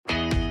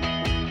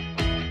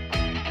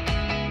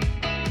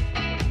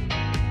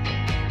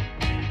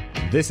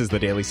This is the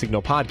Daily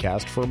Signal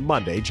podcast for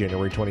Monday,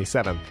 January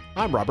 27th.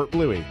 I'm Robert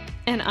Bluey.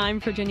 And I'm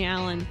Virginia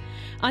Allen.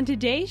 On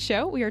today's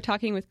show, we are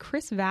talking with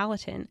Kris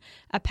Vallotton,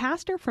 a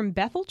pastor from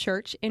Bethel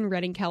Church in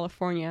Redding,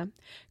 California.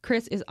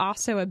 Kris is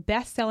also a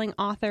best-selling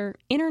author,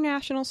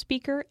 international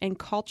speaker, and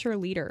culture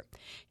leader.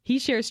 He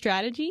shares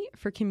strategy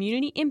for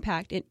community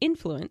impact and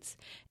influence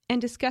and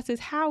discusses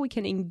how we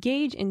can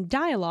engage in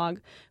dialogue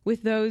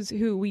with those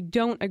who we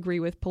don't agree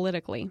with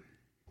politically.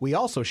 We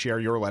also share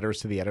your letters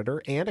to the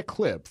editor and a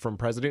clip from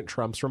President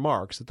Trump's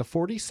remarks at the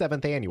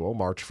 47th annual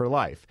March for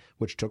Life,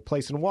 which took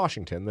place in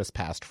Washington this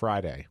past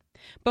Friday.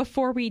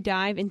 Before we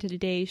dive into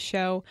today's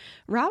show,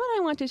 Rob and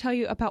I want to tell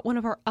you about one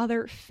of our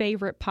other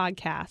favorite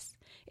podcasts.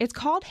 It's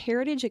called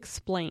Heritage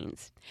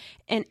Explains.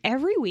 And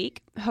every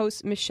week,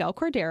 hosts Michelle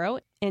Cordero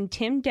and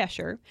Tim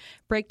Descher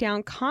break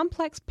down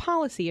complex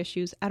policy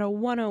issues at a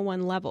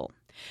 101 level.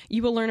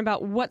 You will learn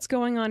about what's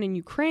going on in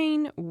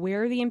Ukraine,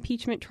 where the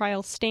impeachment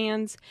trial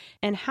stands,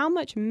 and how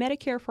much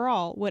Medicare for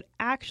All would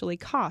actually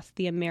cost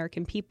the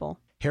American people.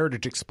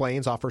 Heritage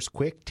Explains offers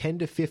quick 10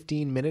 to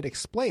 15-minute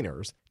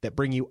explainers that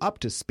bring you up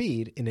to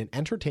speed in an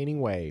entertaining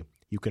way.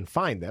 You can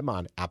find them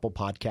on Apple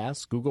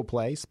Podcasts, Google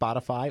Play,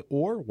 Spotify,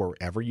 or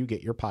wherever you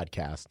get your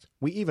podcasts.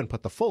 We even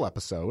put the full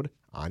episode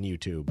on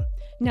YouTube.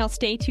 Now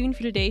stay tuned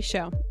for today's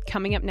show.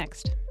 Coming up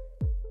next.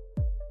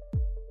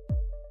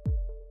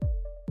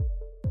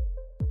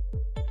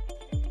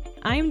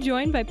 I am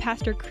joined by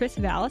Pastor Kris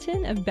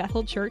Vallotton of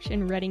Bethel Church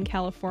in Redding,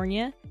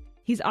 California.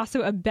 He's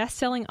also a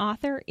best-selling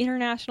author,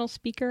 international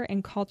speaker,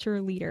 and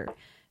culture leader.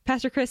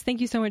 Pastor Kris,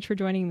 thank you so much for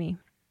joining me.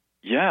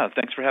 Yeah,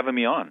 thanks for having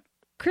me on.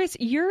 Kris,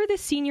 you're the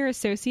senior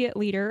associate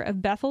leader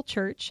of Bethel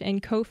Church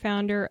and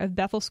co-founder of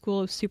Bethel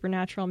School of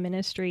Supernatural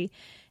Ministry.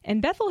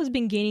 And Bethel has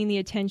been gaining the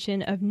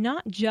attention of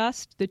not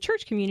just the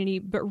church community,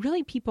 but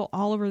really people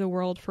all over the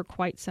world for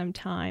quite some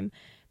time.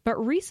 But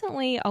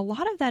recently, a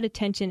lot of that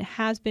attention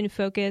has been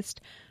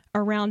focused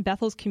around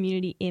Bethel's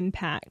community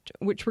impact,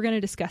 which we're going to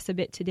discuss a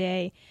bit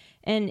today.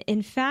 And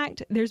in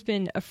fact, there's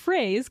been a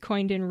phrase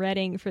coined in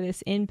Redding for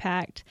this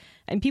impact,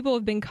 and people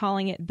have been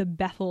calling it the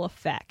Bethel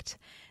effect.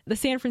 The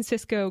San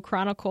Francisco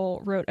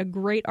Chronicle wrote a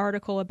great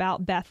article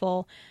about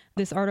Bethel.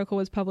 This article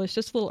was published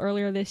just a little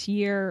earlier this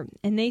year,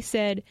 and they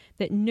said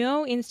that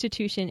no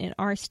institution in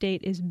our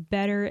state is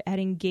better at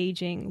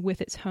engaging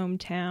with its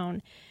hometown.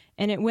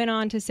 And it went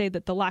on to say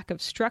that the lack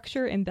of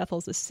structure in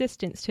Bethel's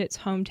assistance to its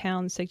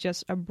hometown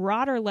suggests a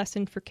broader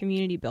lesson for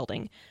community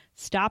building.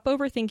 Stop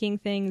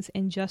overthinking things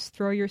and just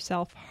throw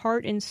yourself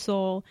heart and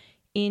soul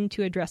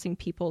into addressing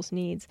people's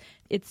needs.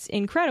 It's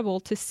incredible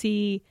to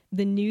see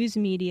the news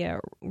media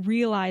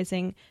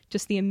realizing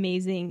just the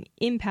amazing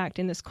impact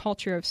in this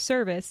culture of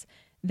service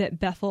that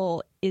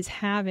Bethel is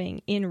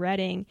having in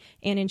Redding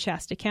and in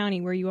Shasta County,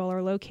 where you all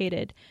are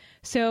located.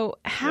 So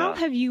how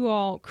have you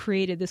all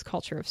created this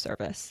culture of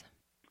service?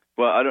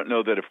 Well, I don't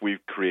know that if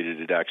we've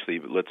created it actually,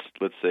 but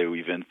let's say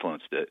we've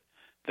influenced it.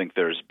 I think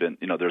there's been,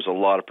 there's a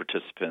lot of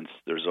participants.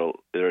 There's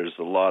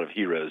a lot of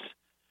heroes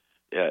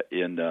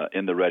in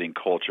the Redding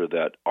culture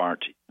that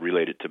aren't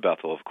related to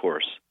Bethel, of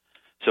course.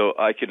 So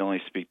I can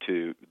only speak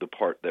to the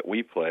part that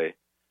we play,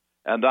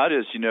 and that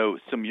is,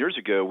 some years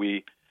ago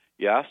we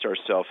asked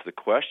ourselves the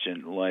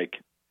question, like,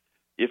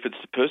 if it's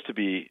supposed to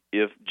be,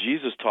 if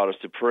Jesus taught us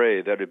to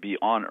pray that it be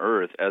on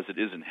earth as it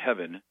is in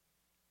heaven.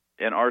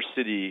 And our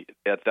city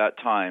at that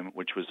time,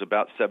 which was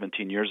about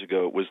 17 years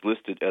ago, was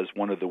listed as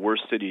one of the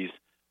worst cities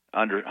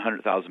under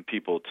 100,000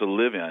 people to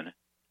live in.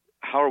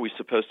 How are we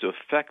supposed to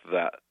affect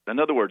that? In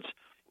other words,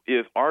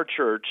 if our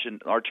church,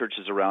 and our church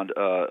is around,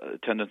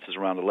 attendance is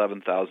around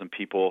 11,000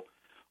 people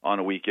on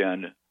a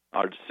weekend,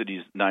 our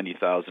city's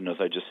 90,000, as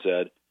I just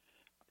said.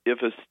 If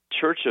a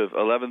church of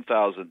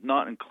 11,000,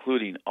 not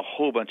including a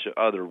whole bunch of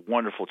other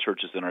wonderful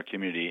churches in our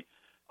community,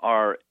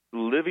 are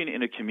living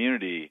in a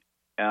community,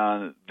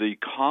 and the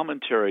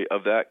commentary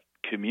of that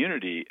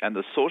community and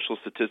the social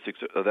statistics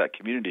of that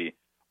community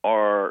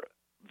are,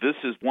 this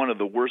is one of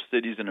the worst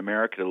cities in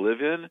America to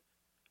live in,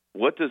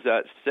 what does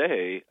that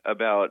say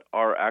about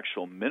our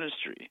actual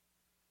ministry?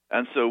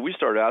 And so we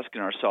started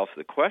asking ourselves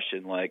the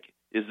question, like,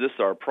 is this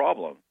our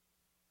problem?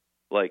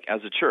 Like,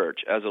 as a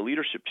church, as a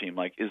leadership team,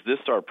 like, is this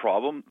our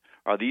problem?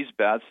 Are these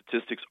bad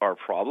statistics our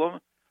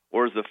problem?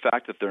 Or is the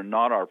fact that they're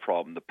not our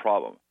problem the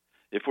problem?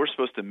 If we're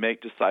supposed to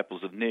make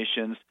disciples of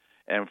nations,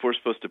 and if we're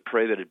supposed to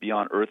pray that it be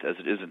on earth as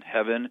it is in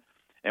heaven,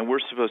 and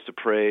we're supposed to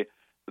pray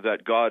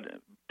that God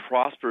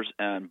prospers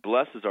and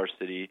blesses our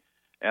city,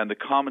 and the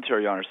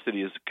commentary on our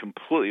city is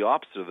completely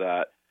opposite of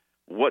that,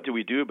 what do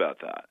we do about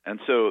that? And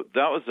so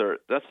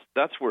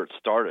that's where it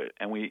started,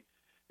 and we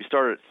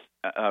started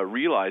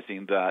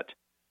realizing that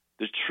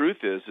the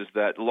truth is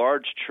that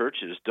large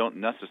churches don't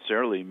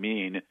necessarily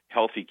mean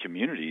healthy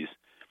communities.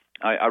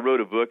 I wrote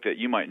a book that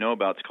you might know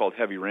about. It's called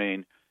Heavy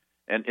Rain.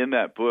 And in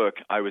that book,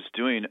 I was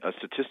doing a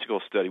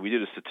statistical study. We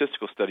did a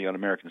statistical study on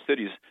American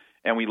cities,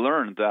 and we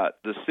learned that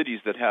the cities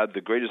that had the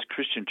greatest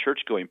Christian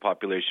church-going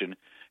population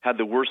had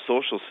the worst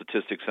social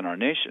statistics in our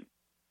nation.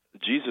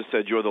 Jesus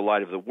said, "You're the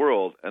light of the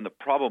world," and the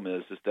problem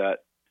is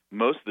that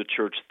most of the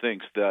church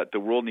thinks that the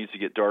world needs to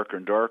get darker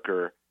and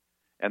darker,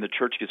 and the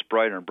church gets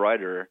brighter and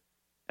brighter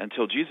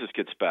until Jesus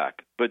gets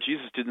back. But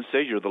Jesus didn't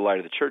say you're the light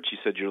of the church. He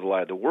said you're the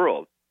light of the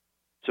world.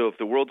 So if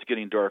the world's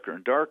getting darker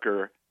and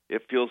darker,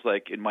 it feels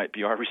like it might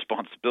be our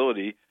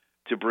responsibility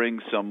to bring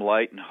some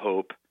light and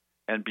hope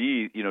and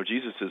be,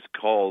 Jesus is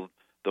called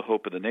the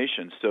hope of the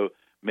nation. So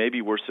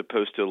maybe we're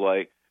supposed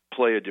to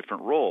play a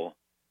different role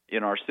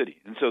in our city.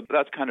 And so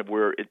that's kind of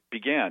where it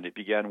began. It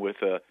began with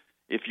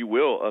if you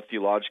will, a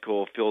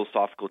theological,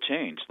 philosophical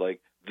change.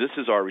 This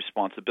is our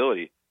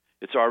responsibility.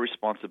 It's our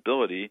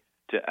responsibility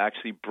to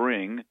actually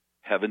bring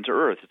heaven to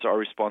earth. It's our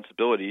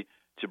responsibility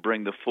to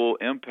bring the full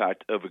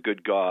impact of a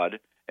good God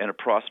and a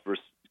prosperous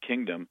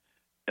kingdom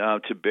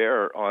to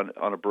bear on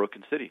a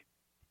broken city.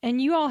 And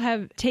you all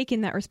have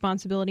taken that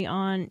responsibility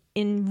on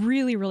in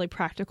really, really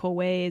practical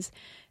ways.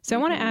 So I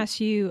want to ask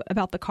you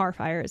about the car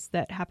fires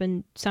that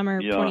happened summer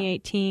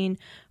 2018,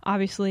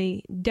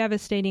 obviously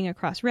devastating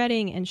across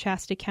Redding and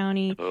Shasta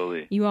County.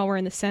 Totally. You all were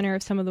in the center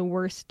of some of the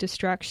worst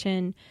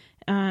destruction.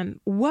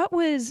 What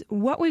was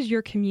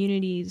your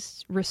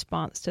community's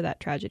response to that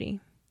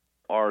tragedy?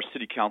 Our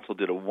city council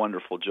did a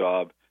wonderful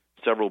job.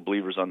 Several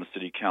believers on the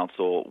city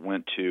council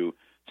went to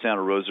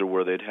Santa Rosa,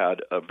 where they'd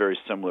had a very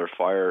similar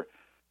fire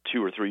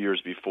 2 or 3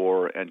 years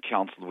before, and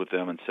counseled with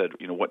them and said,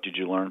 what did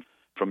you learn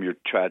from your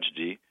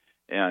tragedy?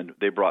 And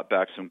they brought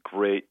back some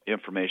great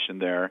information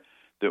there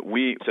that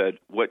we said,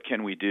 what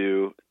can we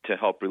do to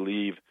help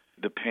relieve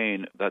the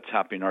pain that's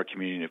happening in our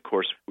community? And of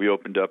course, we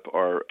opened up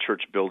our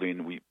church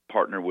building. We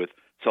partnered with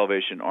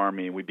Salvation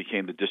Army, and we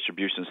became the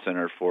distribution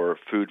center for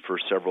food for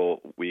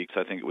several weeks.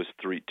 I think it was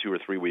 2 or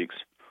 3 weeks.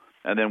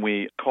 And then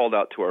we called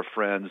out to our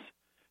friends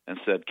and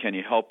said, can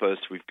you help us?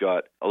 We've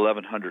got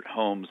 1,100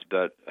 homes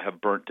that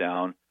have burnt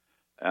down.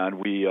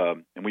 And we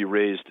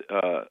raised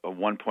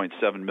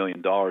 $1.7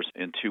 million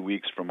in 2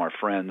 weeks from our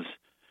friends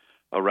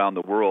around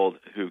the world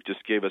who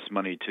just gave us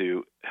money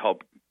to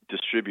help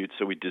distribute.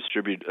 So we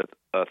distributed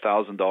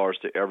 $1,000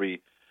 to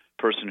every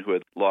person who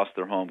had lost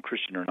their home,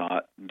 Christian or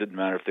not. It didn't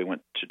matter if they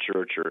went to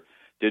church or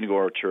didn't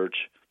go to church.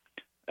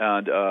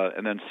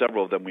 And then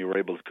several of them we were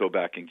able to go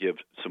back and give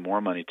some more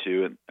money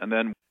to. And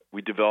then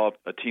we developed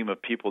a team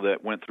of people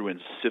that went through and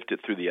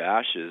sifted through the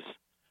ashes.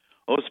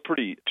 Well, it was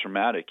pretty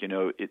traumatic.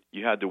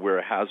 You had to wear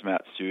a hazmat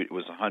suit. It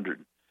was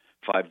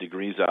 105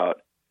 degrees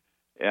out.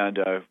 And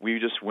we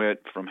just went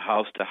from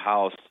house to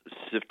house,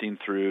 sifting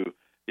through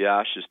the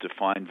ashes to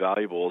find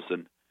valuables.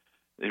 And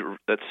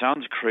that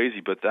sounds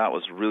crazy, but that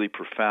was really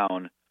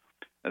profound.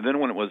 And then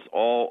when it was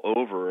all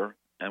over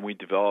and we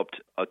developed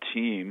a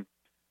team,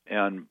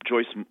 and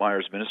Joyce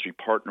Meyer's ministry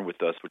partnered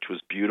with us, which was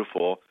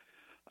beautiful,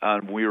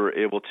 and we were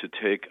able to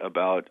take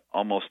about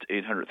almost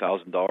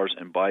 $800,000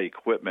 and buy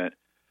equipment,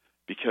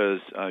 because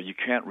you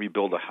can't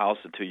rebuild a house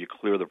until you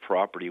clear the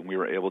property. And we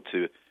were able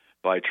to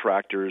buy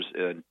tractors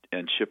and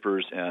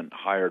chippers and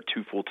hire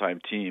 2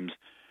 full-time teams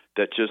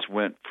that just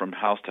went from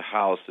house to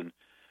house and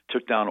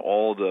took down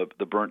all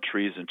the burnt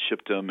trees and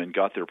chipped them and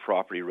got their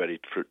property ready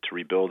to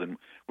rebuild. And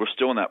we're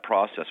still in that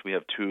process. We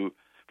have 2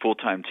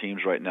 full-time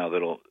teams right now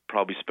that'll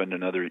probably spend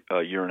another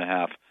year and a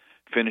half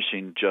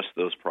finishing just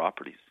those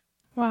properties.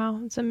 Wow,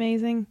 it's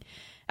amazing.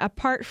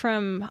 Apart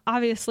from,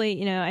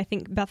 obviously, I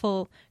think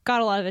Bethel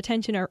got a lot of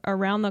attention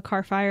around the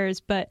car fires,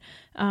 but,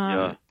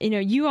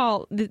 you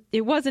all,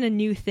 it wasn't a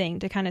new thing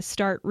to kind of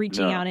start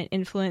reaching out and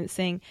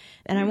influencing.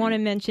 And I want to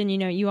mention,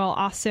 you all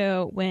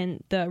also,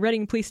 when the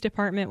Redding Police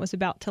Department was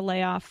about to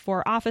lay off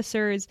 4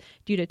 officers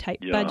due to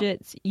tight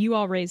budgets, you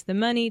all raised the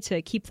money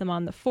to keep them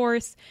on the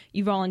force.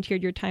 You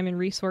volunteered your time and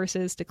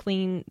resources to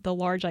clean the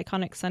large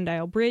iconic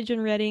Sundial Bridge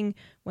in Redding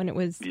when it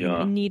was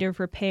in need of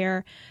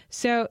repair.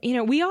 So,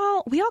 we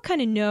all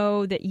kind of know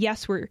that,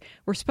 yes, we're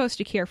supposed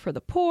to care for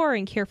the poor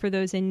and care for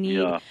those in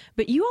need,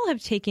 but you all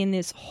have taken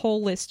this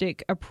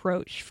holistic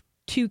approach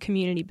to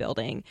community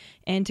building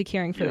and to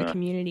caring for the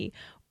community.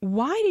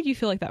 Why did you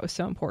feel like that was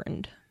so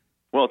important?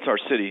 Well, it's our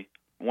city.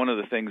 One of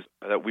the things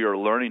that we are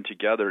learning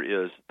together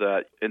is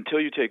that until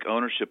you take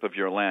ownership of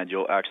your land,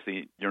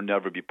 you'll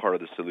never be part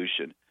of the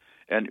solution.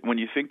 And when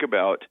you think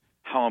about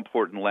how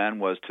important land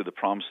was to the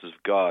promises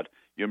of God,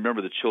 you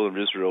remember the children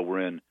of Israel were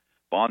in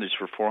bondage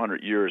for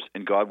 400 years,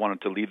 and God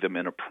wanted to lead them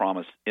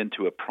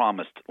into a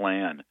promised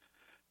land.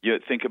 You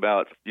think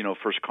about, 1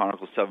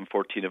 Chronicles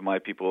 7:14, if my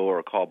people who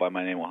are called by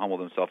my name will humble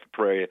themselves and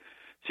pray,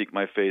 seek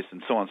my face,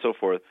 and so on and so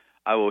forth,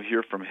 I will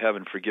hear from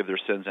heaven, forgive their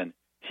sins, and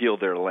heal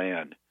their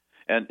land.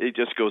 And it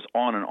just goes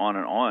on and on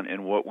and on.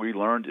 And what we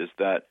learned is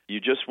that you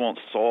just won't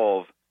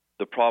solve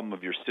the problem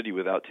of your city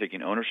without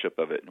taking ownership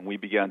of it. And we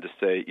began to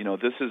say,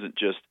 this isn't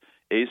just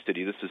a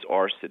city, this is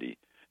our city.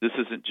 This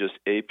isn't just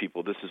a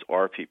people, this is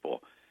our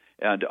people.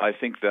 And I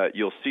think that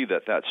you'll see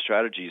that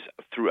strategies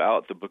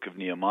throughout the book of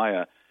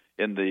Nehemiah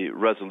in the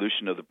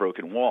resolution of the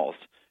broken walls.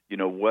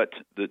 What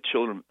the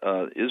children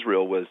of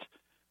Israel was,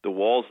 the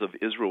walls of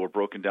Israel were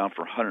broken down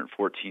for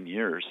 114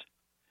 years.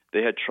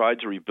 They had tried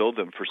to rebuild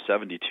them for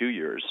 72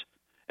 years.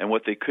 And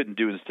what they couldn't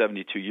do in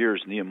 72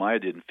 years, Nehemiah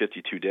did in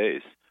 52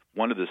 days.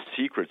 One of the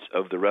secrets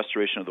of the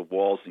restoration of the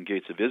walls and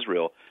gates of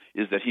Israel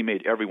is that he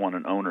made everyone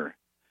an owner.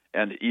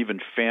 And even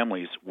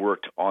families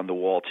worked on the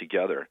wall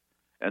together.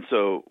 And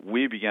so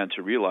we began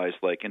to realize,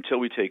 like, until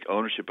we take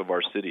ownership of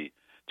our city,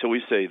 until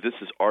we say this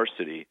is our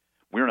city,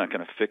 we're not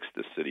going to fix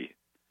this city.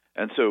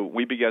 And so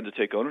we began to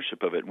take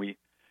ownership of it. And we,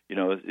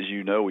 as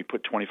you know, we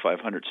put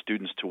 2,500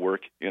 students to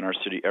work in our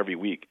city every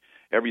week.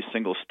 Every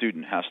single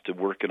student has to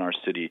work in our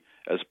city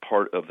as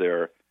part of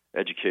their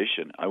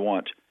education. I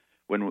want,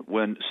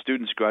 when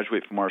students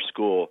graduate from our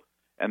school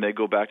and they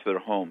go back to their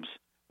homes,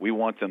 we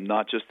want them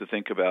not just to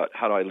think about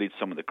how do I lead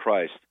someone to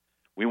Christ.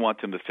 We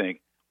want them to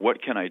think,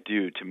 what can I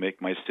do to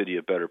make my city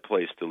a better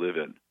place to live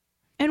in?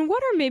 And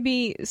what are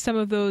maybe some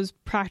of those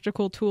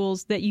practical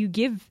tools that you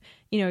give,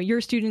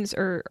 your students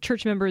or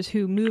church members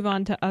who move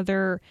on to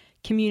other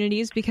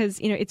communities? Because,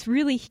 it's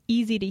really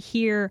easy to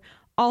hear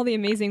all the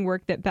amazing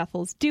work that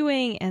Bethel's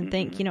doing and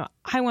think,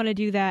 I want to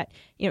do that,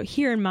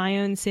 here in my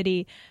own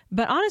city.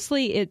 But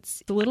honestly,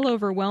 it's a little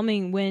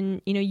overwhelming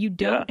when, you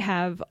don't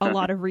have a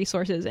lot of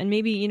resources, and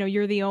maybe,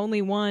 you're the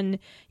only one,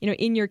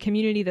 in your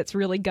community that's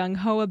really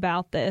gung-ho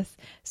about this.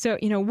 So,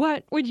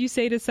 what would you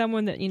say to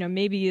someone that,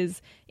 maybe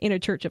is in a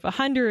church of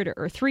 100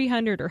 or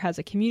 300 or has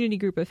a community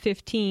group of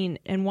 15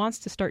 and wants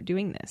to start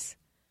doing this?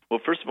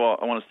 Well, first of all,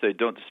 I want to say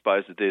don't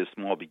despise the day of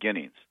small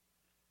beginnings.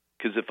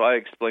 Because if I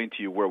explained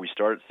to you where we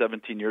started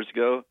 17 years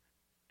ago,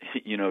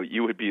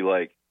 you would be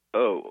like,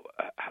 oh,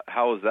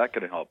 how is that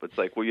going to help? It's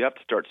like, well, you have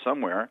to start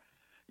somewhere,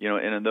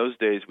 and in those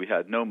days we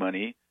had no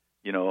money,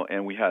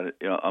 and we had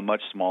a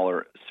much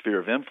smaller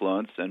sphere of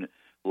influence, and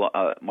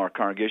our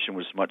congregation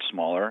was much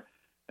smaller.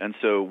 And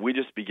so we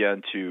just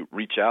began to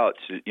reach out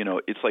to,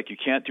 it's like you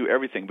can't do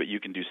everything, but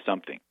you can do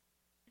something.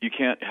 You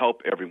can't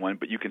help everyone,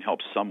 but you can help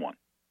someone.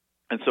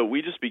 And so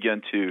we just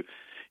began to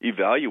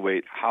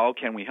evaluate how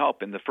can we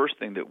help. And the first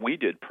thing that we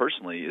did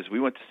personally is we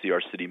went to see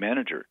our city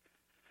manager.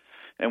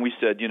 And we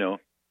said,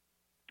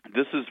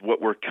 this is what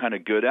we're kind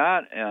of good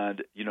at,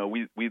 and,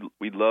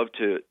 we'd love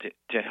to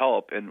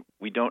help, and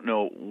we don't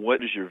know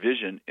what is your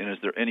vision, and is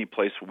there any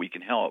place where we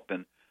can help?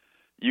 And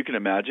you can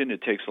imagine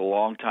it takes a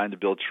long time to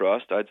build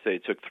trust. I'd say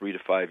it took 3 to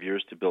 5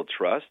 years to build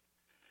trust.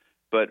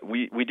 But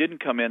we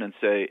didn't come in and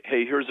say,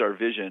 hey, here's our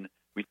vision.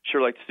 We'd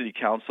sure like the city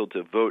council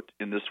to vote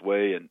in this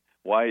way, and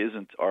why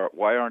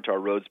aren't our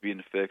roads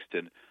being fixed,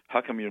 and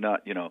how come you're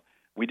not,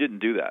 we didn't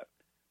do that.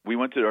 We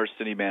went to our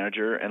city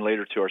manager and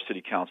later to our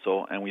city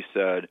council, and we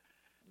said,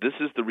 this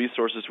is the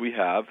resources we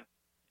have,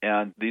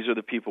 and these are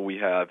the people we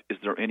have. Is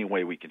there any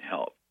way we can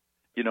help?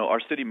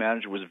 Our city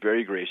manager was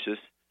very gracious,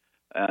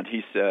 and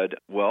he said,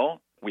 well,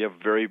 we have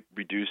very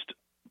reduced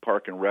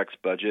park and recs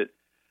budget.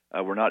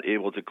 We're not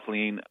able to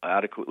clean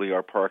adequately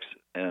our parks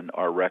and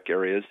our rec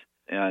areas,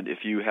 and if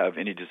you have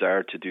any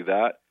desire to do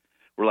that,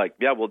 we're like,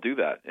 yeah, we'll do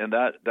that. And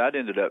that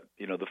ended up,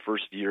 the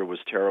first year was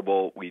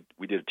terrible. We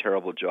did a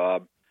terrible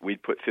job.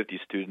 We'd put 50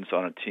 students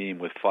on a team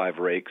with 5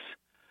 rakes.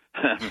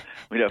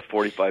 We'd have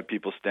 45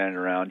 people standing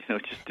around,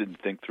 just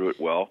didn't think through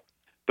it well.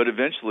 But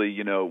eventually,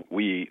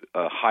 we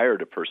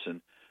hired a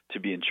person to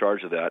be in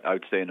charge of that. I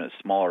would say in a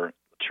smaller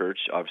church,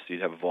 obviously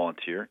you'd have a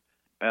volunteer.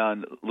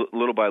 And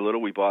little by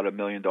little, we bought $1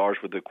 million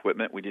worth of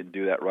equipment. We didn't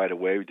do that right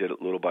away. We did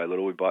it little by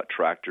little. We bought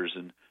tractors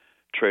and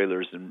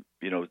trailers and,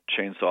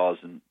 chainsaws,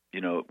 and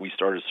we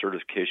started a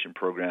certification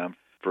program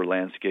for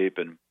landscape.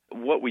 And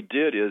what we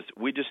did is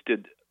we just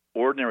did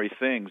ordinary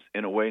things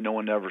in a way no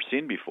one ever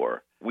seen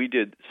before. We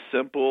did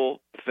simple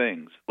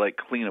things like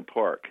clean a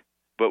park.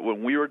 But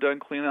when we were done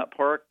cleaning that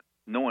park,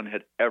 no one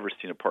had ever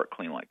seen a park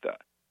clean like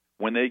that.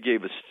 When they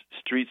gave us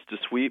streets to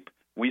sweep,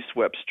 we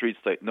swept streets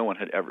like no one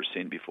had ever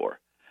seen before.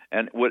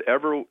 And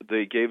whatever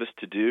they gave us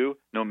to do,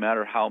 no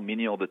matter how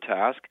menial the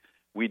task,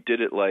 we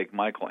did it like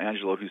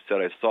Michelangelo, who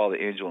said, I saw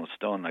the angel in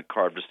stone and I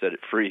carved to set it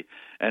free.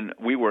 And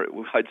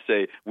I'd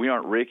say, we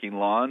aren't raking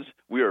lawns,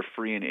 we are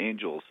freeing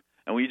angels.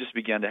 And we just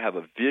began to have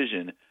a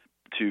vision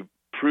to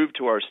prove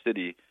to our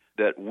city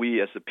that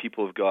we as the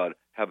people of God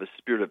have a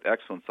spirit of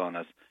excellence on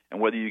us.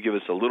 And whether you give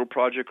us a little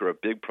project or a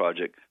big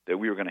project, that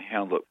we are going to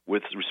handle it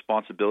with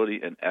responsibility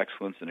and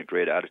excellence and a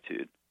great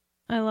attitude.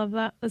 I love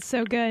that. That's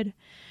so good.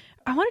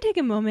 I want to take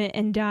a moment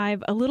and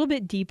dive a little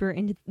bit deeper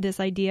into this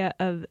idea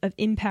of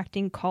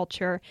impacting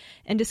culture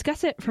and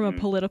discuss it from a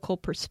political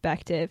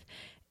perspective.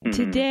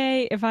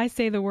 Today, if I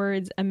say the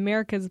words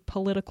America's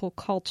political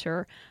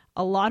culture,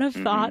 a lot of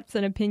thoughts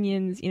and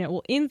opinions,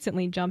 will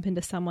instantly jump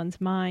into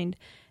someone's mind.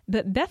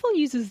 But Bethel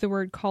uses the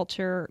word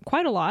culture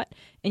quite a lot,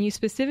 and you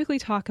specifically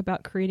talk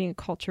about creating a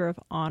culture of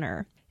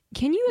honor.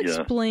 Can you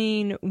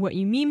explain what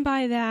you mean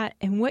by that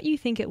and what you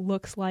think it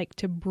looks like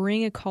to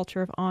bring a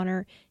culture of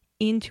honor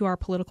into our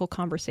political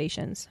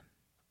conversations?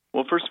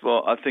 Well, first of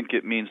all, I think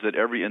it means that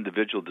every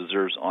individual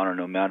deserves honor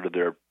no matter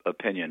their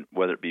opinion,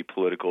 whether it be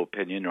political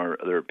opinion or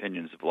their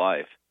opinions of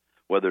life,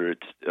 whether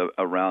it's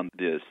around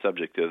the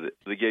subject of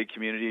the gay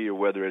community or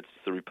whether it's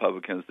the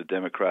Republicans, the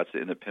Democrats,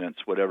 the independents,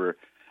 whatever.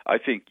 I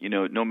think,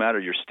 no matter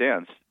your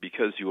stance,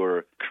 because you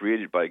are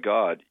created by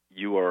God,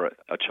 you are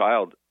a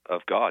child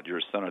of God. You're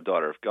a son or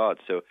daughter of God.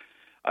 So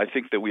I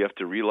think that we have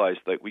to realize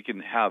that we can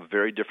have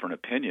very different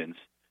opinions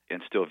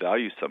and still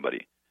value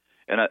somebody.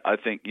 And I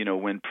think,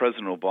 when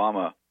President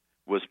Obama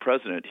was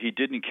president, he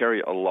didn't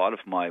carry a lot of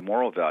my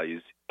moral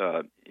values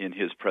in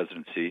his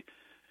presidency,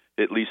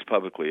 at least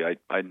publicly.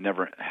 I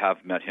never have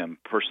met him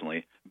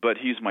personally, but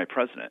he's my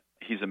president.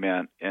 He's a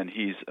man, and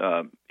he's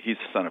the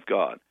Son of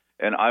God.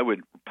 And I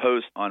would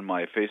post on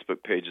my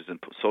Facebook pages and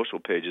social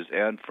pages,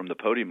 and from the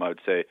podium, I would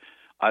say,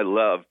 I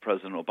love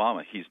President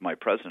Obama. He's my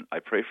president. I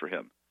pray for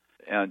him.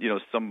 And,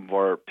 some of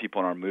our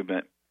people in our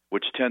movement,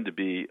 which tend to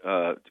be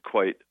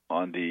quite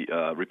on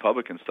the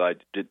Republican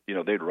side,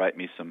 they'd write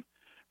me some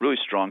really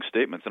strong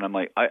statements. And I'm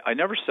like, I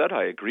never said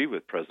I agree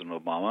with President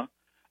Obama.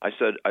 I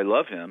said I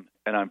love him,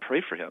 and I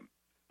pray for him.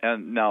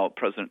 And now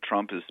President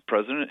Trump is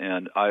president,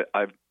 and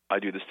I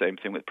do the same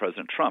thing with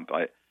President Trump.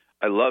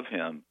 I love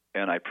him,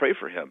 and I pray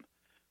for him.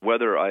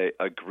 Whether I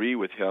agree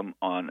with him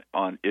on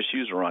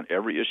issues or on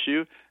every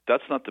issue,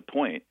 that's not the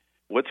point.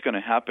 What's going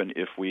to happen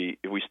if we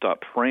stop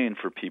praying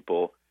for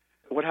people?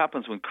 What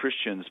happens when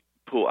Christians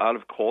pull out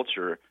of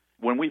culture?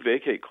 When we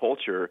vacate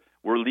culture,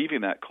 we're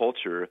leaving that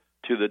culture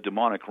to the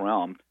demonic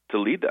realm to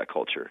lead that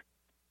culture.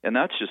 And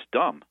that's just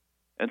dumb.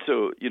 And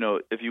so,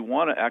 if you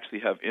want to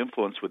actually have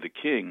influence with the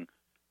king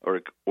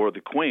or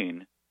the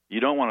queen, you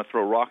don't want to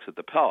throw rocks at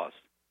the palace.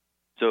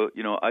 So,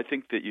 I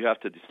think that you have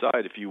to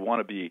decide if you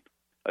want to be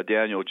a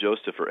Daniel,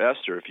 Joseph, or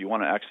Esther, if you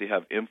want to actually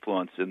have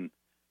influence in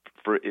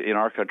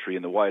our country,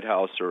 in the White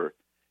House, or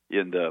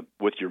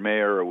with your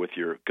mayor or with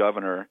your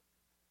governor.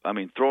 I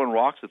mean, throwing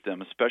rocks at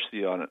them,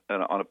 especially on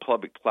a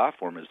public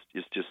platform,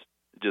 is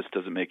just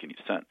doesn't make any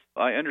sense.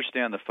 I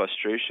understand the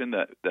frustration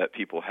that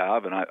people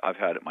have, and I've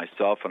had it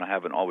myself, and I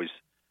haven't always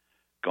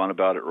gone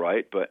about it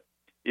right. But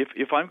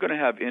if I'm going to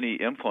have any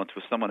influence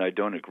with someone I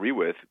don't agree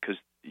with, because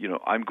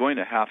I'm going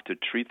to have to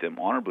treat them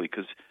honorably,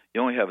 because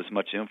you only have as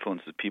much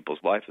influence in people's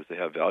life as they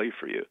have value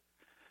for you.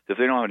 If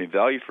they don't have any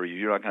value for you,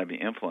 you're not going to be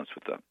influenced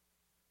with them.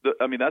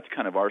 That's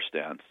kind of our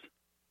stance.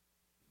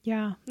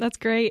 Yeah, that's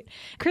great.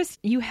 Kris,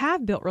 you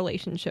have built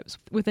relationships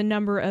with a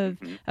number of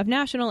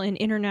national and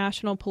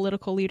international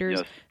political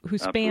leaders who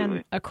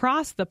span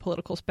across the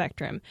political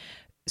spectrum.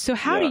 So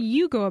how do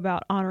you go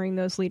about honoring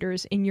those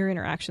leaders in your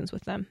interactions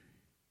with them?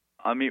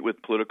 I meet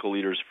with political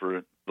leaders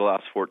for the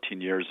last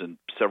 14 years in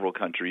several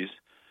countries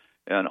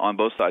and on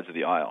both sides of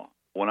the aisle.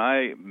 When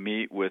I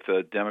meet with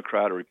a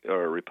Democrat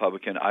or a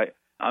Republican,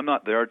 I'm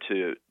not there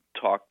to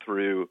talk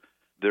through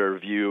their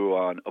view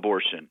on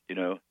abortion.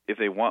 If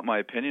they want my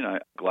opinion, I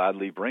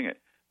gladly bring it.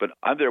 But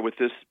I'm there with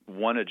this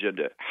one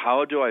agenda.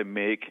 How do I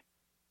make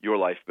your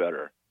life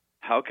better?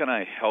 How can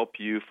I help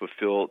you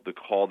fulfill the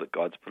call that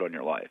God's put on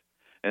your life?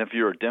 And if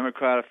you're a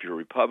Democrat, if you're a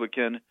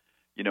Republican,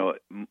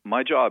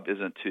 my job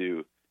isn't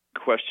to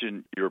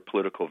question your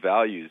political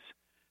values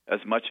as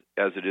much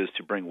as it is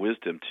to bring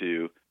wisdom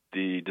to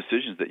the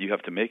decisions that you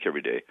have to make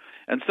every day.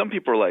 And some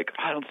people are like,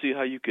 I don't see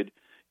how you could,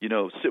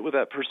 sit with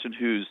that person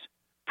who's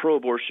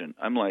pro-abortion.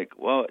 I'm like,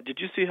 well, did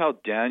you see how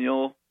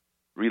Daniel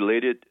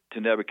related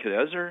to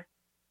Nebuchadnezzar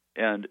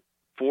and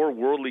 4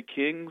 worldly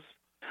kings?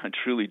 I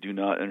truly do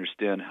not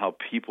understand how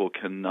people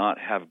cannot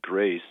have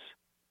grace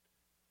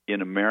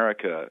in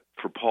America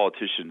for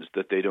politicians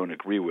that they don't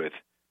agree with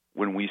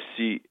when we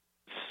see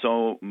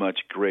so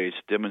much grace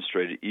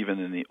demonstrated even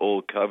in the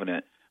Old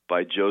Covenant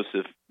by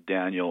Joseph,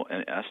 Daniel,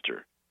 and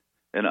Esther.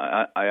 And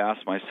I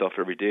ask myself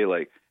every day,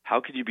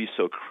 how can you be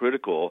so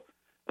critical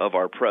of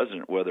our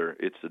president, whether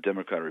it's a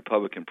Democrat or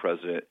Republican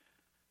president,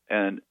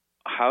 and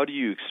how do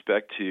you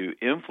expect to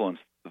influence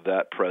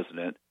that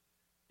president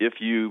if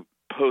you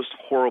post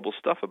horrible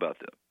stuff about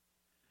them?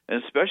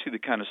 And especially the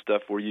kind of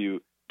stuff where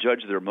you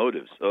judge their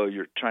motives. Oh,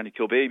 you're trying to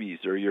kill babies,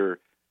 or you're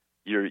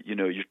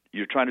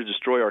trying to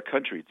destroy our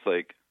country. It's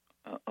like,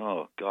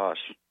 oh gosh,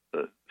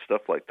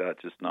 stuff like that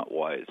just not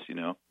wise,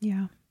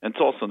 Yeah. And it's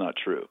also not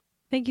true.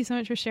 Thank you so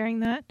much for sharing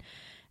that.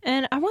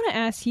 And I want to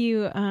ask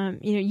you,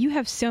 you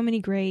have so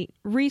many great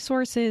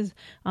resources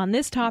on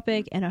this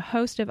topic and a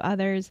host of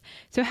others.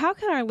 So how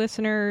can our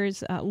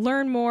listeners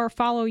learn more,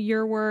 follow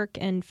your work,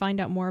 and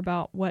find out more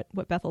about what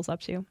Bethel's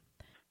up to?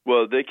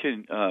 Well, they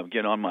can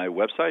get on my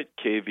website,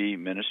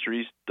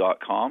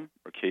 kvministries.com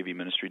or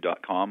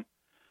kvministry.com.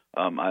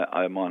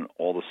 I'm on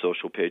all the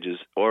social pages.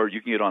 Or you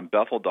can get on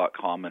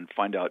Bethel.com and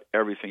find out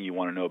everything you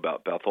want to know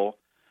about Bethel.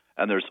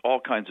 And there's all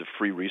kinds of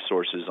free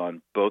resources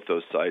on both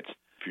those sites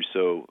if you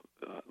so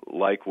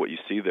like what you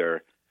see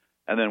there.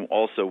 And then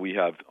also we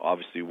have,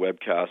 obviously,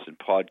 webcasts and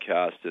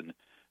podcasts and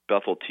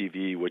Bethel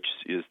TV, which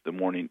is the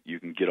morning. You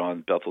can get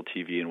on Bethel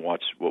TV and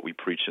watch what we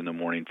preach in the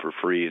morning for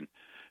free. And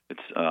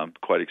it's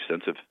quite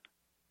extensive.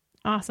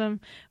 Awesome.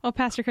 Well,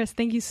 Pastor Kris,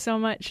 thank you so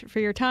much for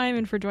your time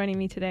and for joining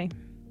me today.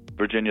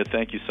 Virginia,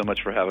 thank you so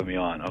much for having me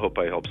on. I hope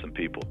I help some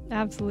people.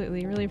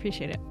 Absolutely. Really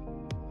appreciate it.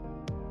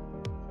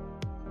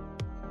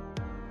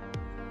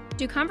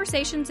 Do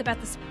conversations about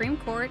the Supreme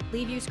Court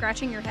leave you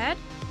scratching your head?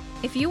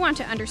 If you want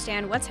to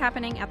understand what's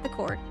happening at the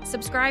court,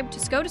 subscribe to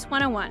SCOTUS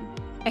 101,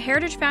 a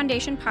Heritage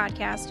Foundation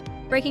podcast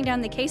breaking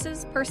down the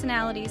cases,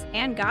 personalities,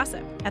 and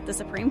gossip at the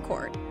Supreme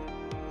Court.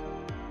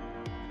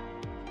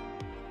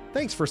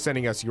 Thanks for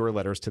sending us your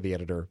letters to the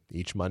editor.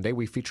 Each Monday,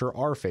 we feature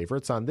our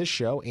favorites on this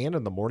show and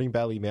in the Morning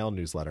Bell email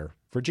newsletter.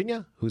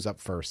 Virginia, who's up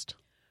first?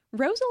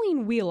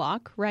 Rosaline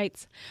Wheelock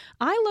writes,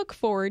 I look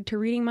forward to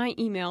reading my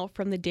email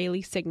from the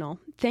Daily Signal.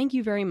 Thank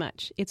you very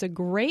much. It's a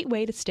great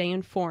way to stay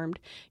informed.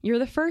 You're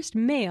the first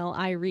mail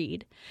I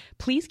read.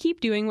 Please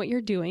keep doing what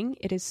you're doing.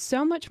 It is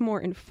so much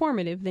more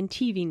informative than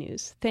TV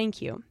news.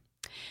 Thank you.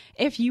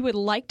 If you would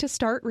like to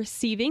start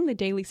receiving the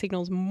Daily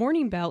Signal's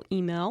Morning Bell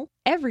email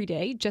every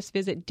day, just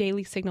visit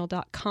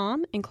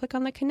dailysignal.com and click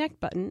on the Connect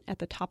button at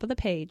the top of the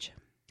page.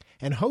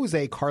 And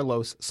Jose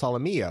Carlos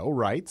Solomillo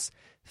writes,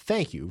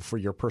 thank you for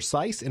your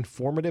precise,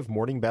 informative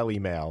Morning Bell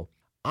email.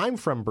 I'm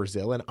from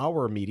Brazil, and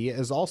our media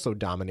is also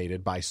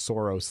dominated by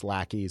Soros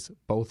lackeys,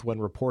 both when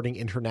reporting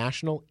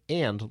international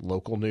and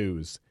local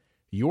news.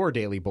 Your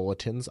daily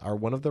bulletins are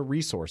one of the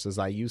resources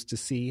I use to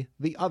see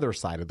the other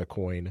side of the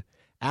coin,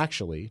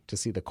 actually to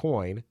see the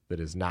coin that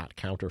is not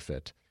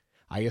counterfeit.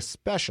 I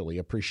especially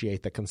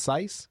appreciate the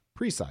concise,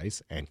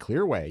 precise, and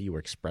clear way you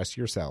express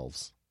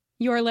yourselves.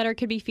 Your letter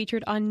could be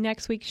featured on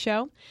next week's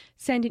show.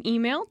 Send an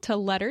email to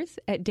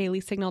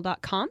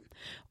letters@dailysignal.com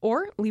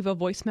or leave a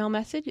voicemail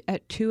message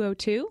at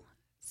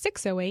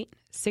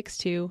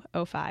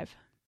 202-608-6205.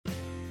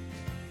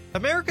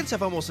 Americans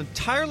have almost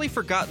entirely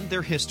forgotten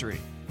their history.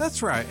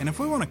 That's right, and if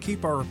we want to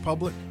keep our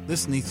republic,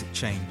 this needs to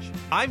change.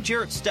 I'm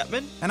Jarrett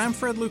Stepman. And I'm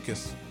Fred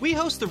Lucas. We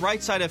host The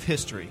Right Side of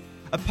History,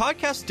 a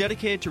podcast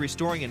dedicated to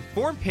restoring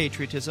informed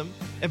patriotism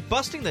and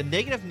busting the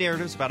negative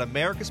narratives about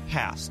America's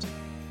past.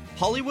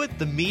 Hollywood,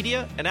 the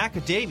media, and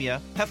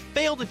academia have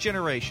failed a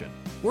generation.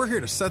 We're here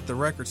to set the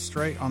record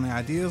straight on the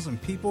ideas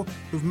and people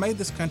who've made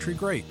this country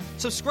great.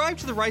 Subscribe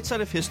to The Right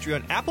Side of History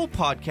on Apple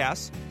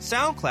Podcasts,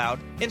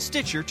 SoundCloud, and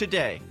Stitcher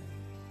today.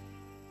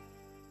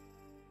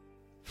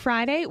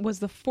 Friday was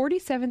the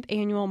 47th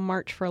annual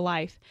March for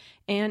Life,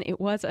 and it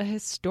was a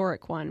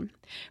historic one.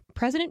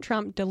 President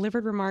Trump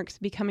delivered remarks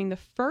becoming the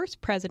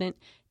first president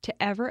to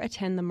ever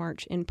attend the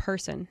march in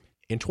person.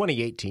 In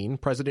 2018,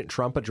 President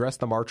Trump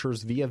addressed the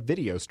marchers via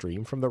video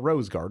stream from the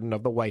Rose Garden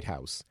of the White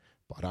House.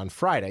 But on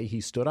Friday,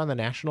 he stood on the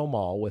National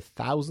Mall with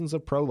thousands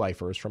of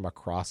pro-lifers from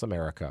across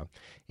America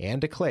and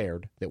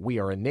declared that we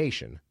are a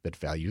nation that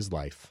values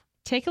life.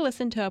 Take a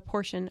listen to a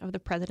portion of the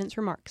president's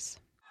remarks.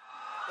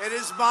 It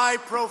is my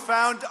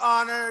profound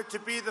honor to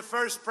be the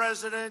first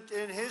president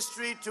in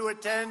history to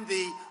attend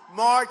the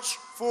March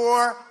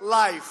for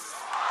Life.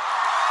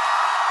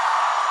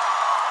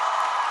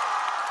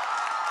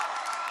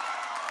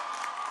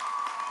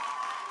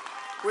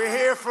 We're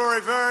here for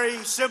a very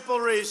simple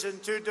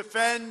reason, to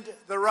defend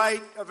the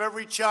right of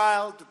every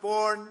child,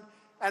 born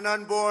and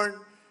unborn,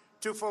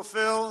 to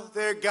fulfill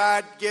their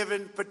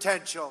God-given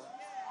potential.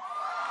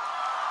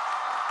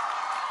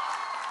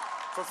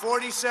 For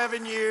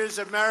 47 years,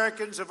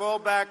 Americans of all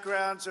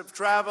backgrounds have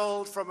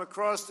traveled from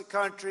across the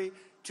country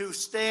to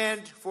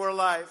stand for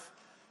life.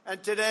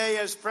 And today,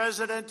 as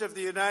President of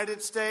the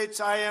United States,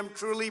 I am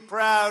truly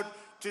proud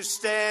to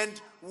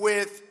stand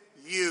with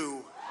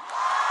you.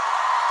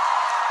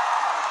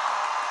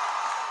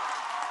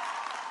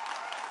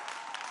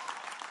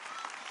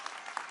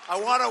 I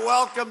want to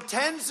welcome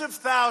tens of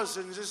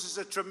thousands, this is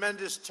a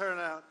tremendous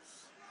turnout,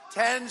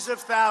 tens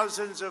of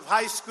thousands of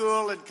high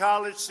school and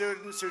college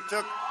students who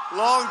took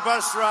long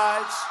bus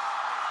rides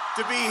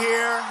to be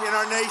here in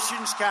our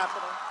nation's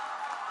capital.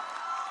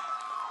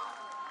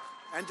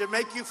 And to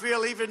make you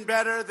feel even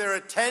better, there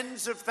are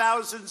tens of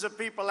thousands of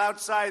people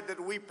outside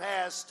that we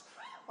passed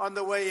on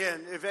the way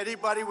in. If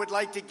anybody would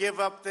like to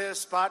give up their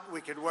spot, we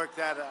can work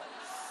that out.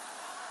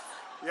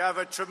 You have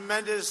a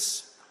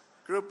tremendous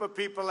group of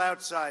people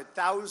outside.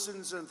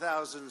 Thousands and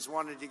thousands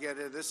wanted to get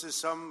in. This is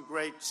some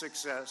great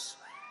success.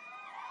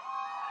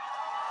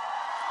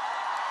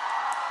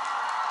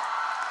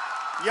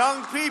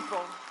 Young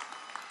people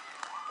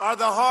are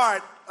the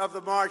heart of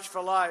the March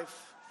for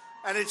Life,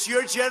 and it's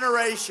your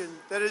generation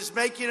that is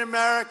making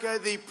America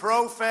the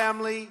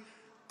pro-family,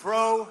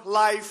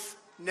 pro-life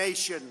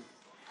nation.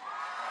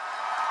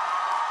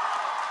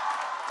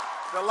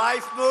 The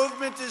life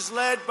movement is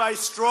led by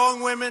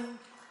strong women,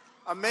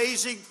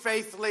 amazing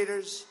faith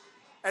leaders,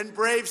 and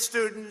brave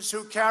students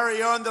who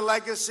carry on the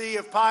legacy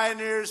of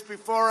pioneers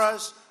before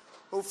us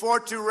who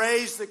fought to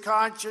raise the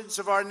conscience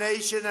of our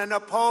nation and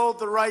uphold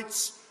the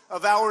rights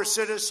of our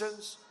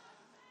citizens.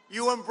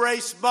 You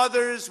embrace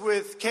mothers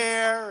with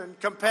care and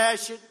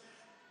compassion.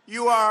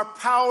 You are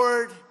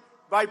powered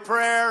by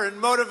prayer and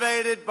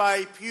motivated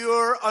by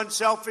pure,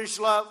 unselfish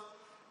love.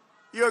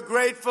 You're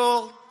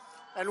grateful,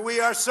 and we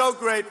are so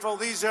grateful.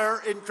 These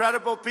are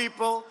incredible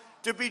people.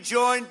 To be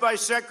joined by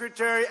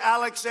Secretary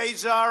Alex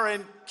Azar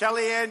and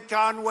Kellyanne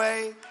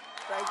Conway.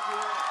 Thank you.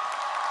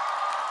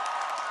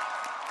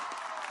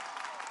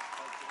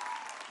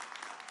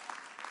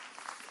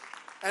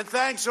 And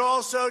thanks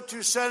also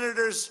to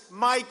Senators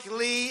Mike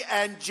Lee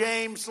and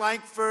James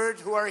Lankford,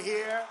 who are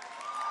here.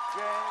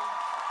 James,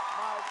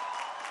 Mike.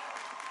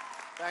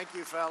 Thank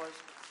you, fellas.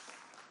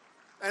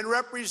 And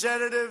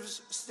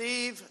Representatives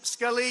Steve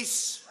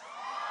Scalise,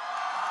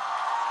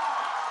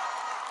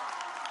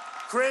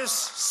 Kris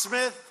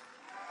Smith,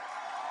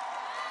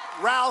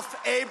 Ralph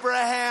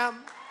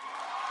Abraham,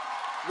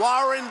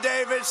 Warren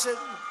Davidson,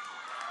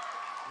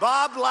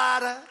 Bob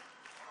Latta,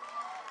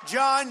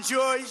 John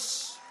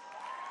Joyce,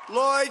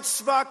 Lloyd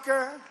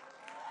Smucker,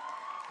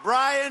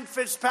 Brian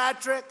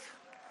Fitzpatrick,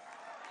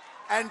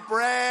 and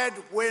Brad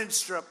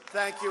Winstrup.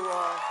 Thank you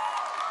all.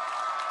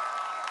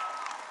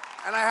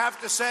 And I have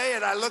to say,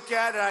 and I look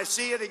at it, I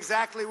see it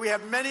exactly. We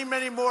have many,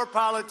 many more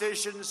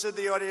politicians in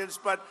the audience,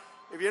 but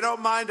if you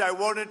don't mind, I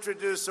won't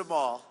introduce them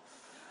all.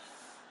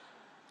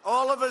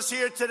 All of us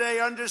here today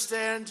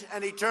understand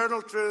an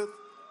eternal truth.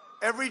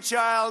 Every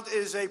child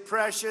is a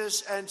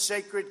precious and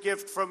sacred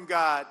gift from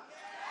God.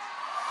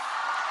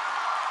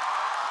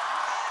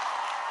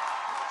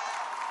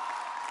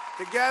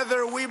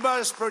 Together, we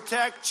must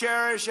protect,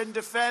 cherish, and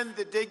defend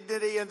the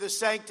dignity and the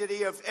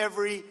sanctity of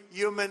every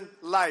human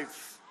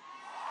life.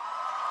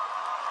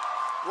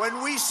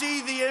 When we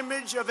see the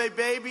image of a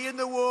baby in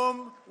the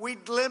womb, we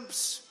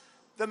glimpse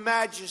the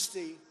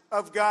majesty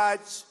of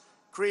God's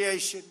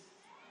creation.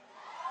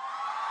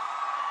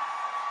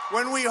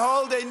 When we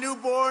hold a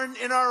newborn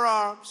in our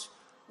arms,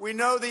 we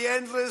know the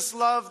endless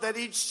love that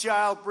each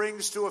child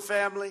brings to a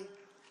family.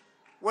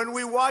 When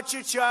we watch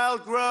a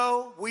child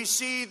grow, we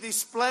see the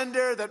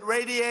splendor that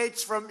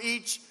radiates from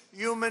each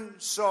human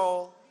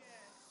soul.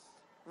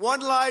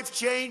 One life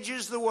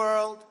changes the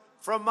world.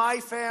 From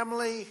my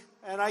family,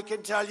 and I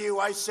can tell you,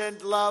 I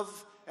send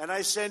love, and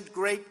I send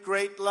great,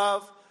 great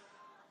love.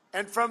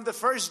 And from the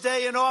first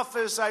day in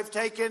office, I've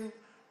taken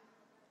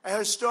a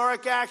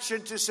historic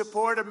action to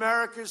support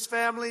America's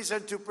families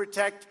and to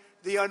protect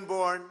the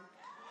unborn.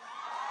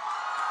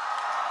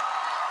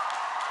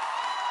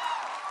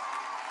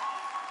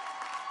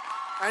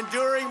 And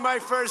during my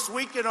first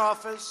week in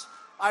office,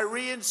 I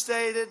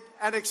reinstated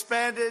and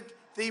expanded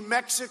the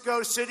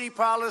Mexico City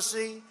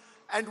policy,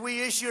 and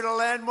we issued a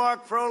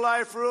landmark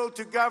pro-life rule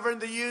to govern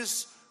the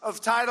use of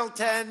Title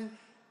X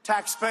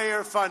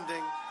taxpayer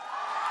funding.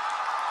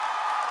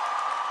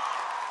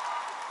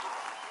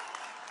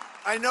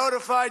 I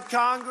notified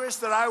Congress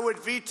that I would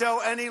veto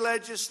any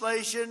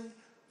legislation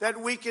that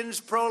weakens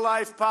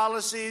pro-life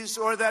policies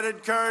or that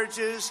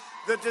encourages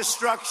the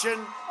destruction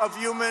of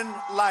human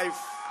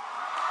life.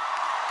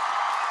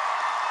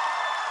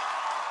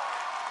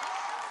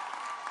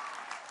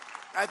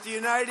 At the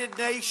United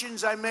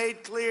Nations, I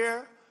made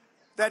clear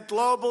that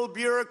global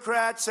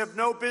bureaucrats have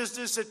no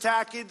business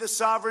attacking the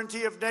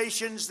sovereignty of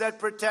nations that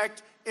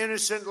protect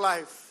innocent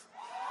life.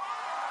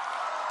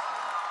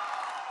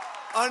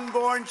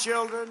 Unborn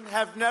children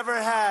have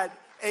never had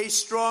a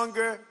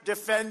stronger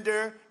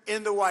defender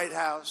in the White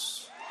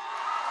House.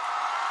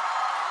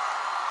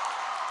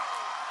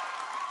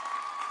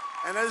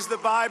 And as the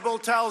Bible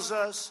tells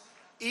us,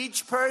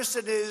 each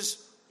person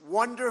is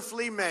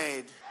wonderfully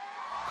made.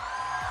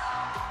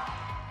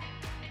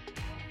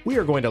 We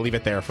are going to leave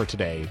it there for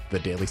today. The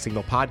Daily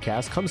Signal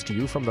podcast comes to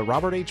you from the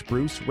Robert H.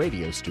 Bruce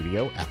radio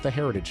studio at the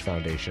Heritage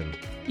Foundation.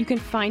 You can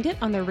find it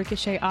on the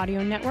Ricochet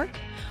Audio Network.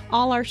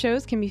 All our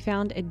shows can be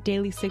found at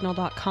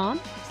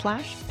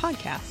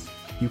dailysignal.com/podcast.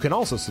 You can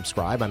also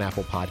subscribe on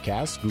Apple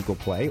Podcasts, Google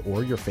Play,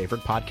 or your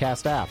favorite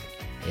podcast app.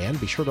 And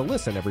be sure to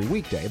listen every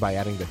weekday by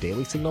adding the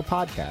Daily Signal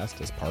podcast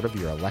as part of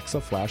your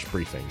Alexa Flash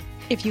briefing.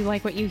 If you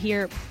like what you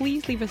hear,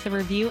 please leave us a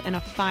review and a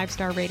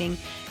 5-star rating.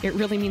 It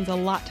really means a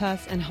lot to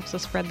us and helps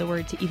us spread the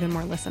word to even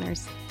more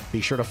listeners.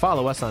 Be sure to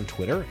follow us on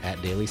Twitter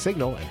at Daily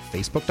Signal and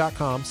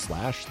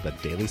Facebook.com/The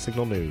Daily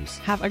Signal News.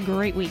 Have a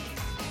great week.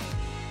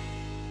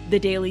 The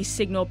Daily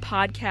Signal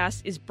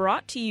podcast is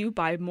brought to you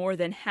by more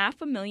than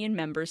 500,000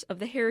 members of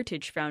the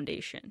Heritage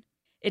Foundation.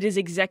 It is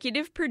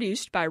executive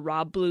produced by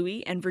Rob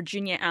Bluey and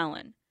Virginia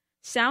Allen.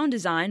 Sound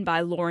design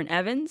by Lauren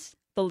Evans,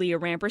 Thalia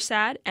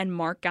Rampersad, and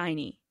Mark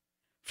Guiney.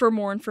 For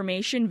more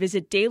information,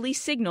 visit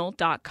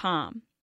dailysignal.com.